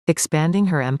Expanding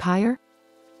her empire?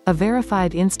 A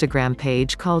verified Instagram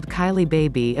page called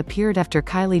KylieBaby appeared after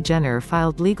Kylie Jenner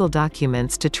filed legal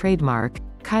documents to trademark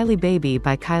KylieBaby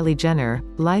by Kylie Jenner,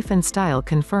 Life and Style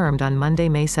confirmed on Monday,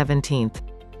 May 17.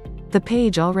 The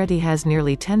page already has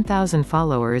nearly 10,000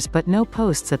 followers but no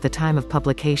posts at the time of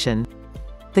publication.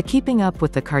 The Keeping Up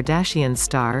with the Kardashians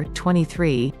star,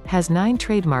 23, has 9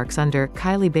 trademarks under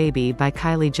KylieBaby by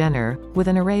Kylie Jenner, with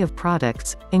an array of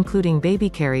products, including baby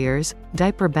carriers,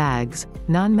 diaper bags,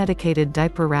 non-medicated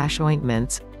diaper rash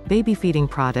ointments, baby feeding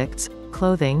products,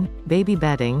 clothing, baby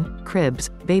bedding, cribs,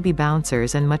 baby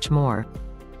bouncers and much more.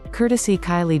 Courtesy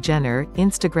Kylie Jenner,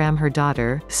 Instagram. Her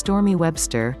daughter, Stormi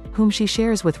Webster, whom she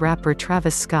shares with rapper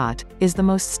Travis Scott, is the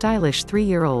most stylish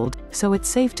 3-year-old, so it's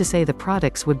safe to say the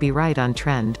products would be right on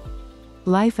trend.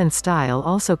 Life and Style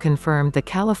also confirmed the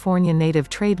California native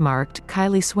trademarked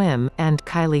Kylie Swim and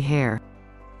Kylie Hair.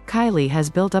 Kylie has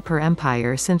built up her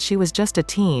empire since she was just a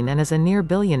teen and is a near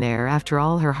billionaire after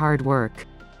all her hard work.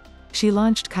 She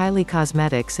launched Kylie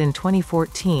Cosmetics in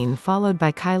 2014, followed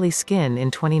by Kylie Skin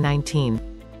in 2019.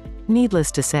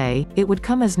 Needless to say, it would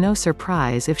come as no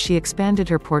surprise if she expanded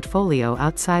her portfolio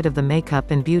outside of the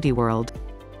makeup and beauty world.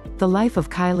 The Life of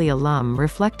Kylie alum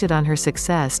reflected on her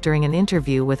success during an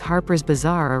interview with Harper's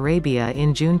Bazaar Arabia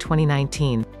in June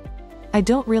 2019. "I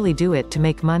don't really do it to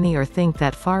make money or think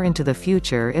that far into the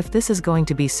future if this is going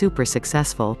to be super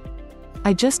successful.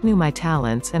 I just knew my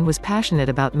talents and was passionate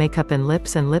about makeup and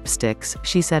lips and lipsticks,"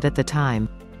 she said at the time.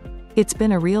 "It's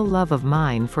been a real love of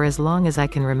mine for as long as I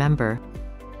can remember.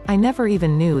 I never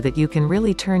even knew that you can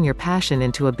really turn your passion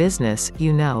into a business,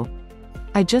 you know.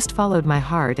 I just followed my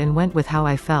heart and went with how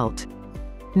I felt.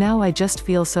 Now I just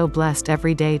feel so blessed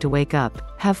every day to wake up,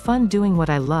 have fun doing what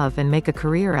I love and make a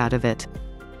career out of it.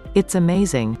 It's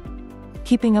amazing."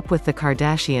 Keeping Up with the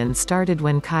Kardashians started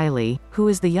when Kylie, who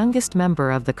is the youngest member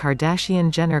of the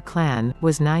Kardashian-Jenner clan,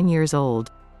 was 9 years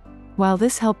old. While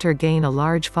this helped her gain a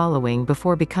large following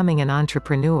before becoming an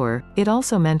entrepreneur, it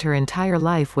also meant her entire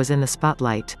life was in the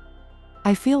spotlight.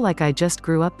 "I feel like I just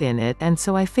grew up in it and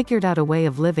so I figured out a way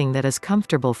of living that is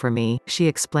comfortable for me," she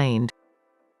explained.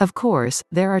 "Of course,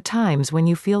 there are times when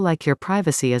you feel like your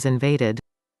privacy is invaded.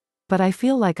 But I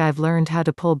feel like I've learned how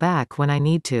to pull back when I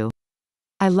need to.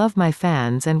 I love my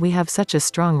fans and we have such a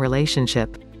strong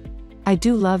relationship. I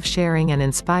do love sharing and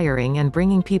inspiring and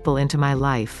bringing people into my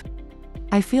life.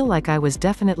 I feel like I was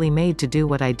definitely made to do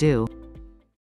what I do."